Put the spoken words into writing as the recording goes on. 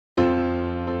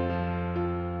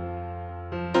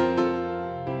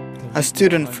A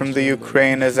student from the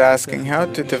Ukraine is asking how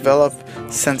to develop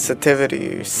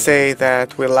sensitivity. You say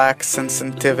that we lack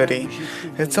sensitivity.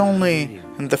 It's only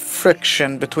in the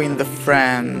friction between the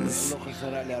friends.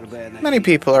 Many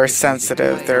people are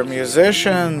sensitive. They're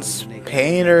musicians,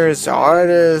 painters,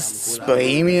 artists,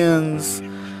 bohemians,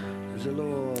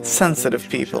 sensitive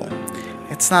people.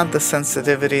 It's not the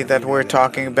sensitivity that we're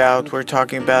talking about. We're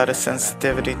talking about a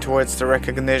sensitivity towards the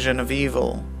recognition of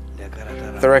evil.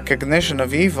 The recognition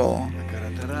of evil,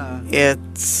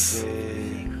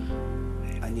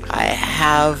 I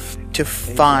have to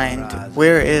find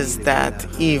where is that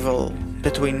evil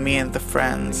between me and the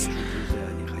friends.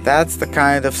 That's the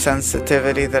kind of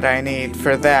sensitivity that I need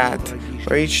for that,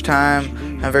 where each time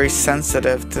I'm very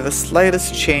sensitive to the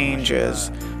slightest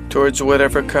changes towards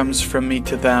whatever comes from me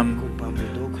to them,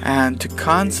 and to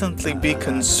constantly be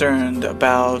concerned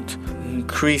about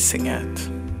increasing it.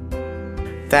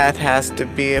 That has to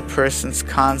be a person's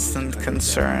constant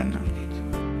concern.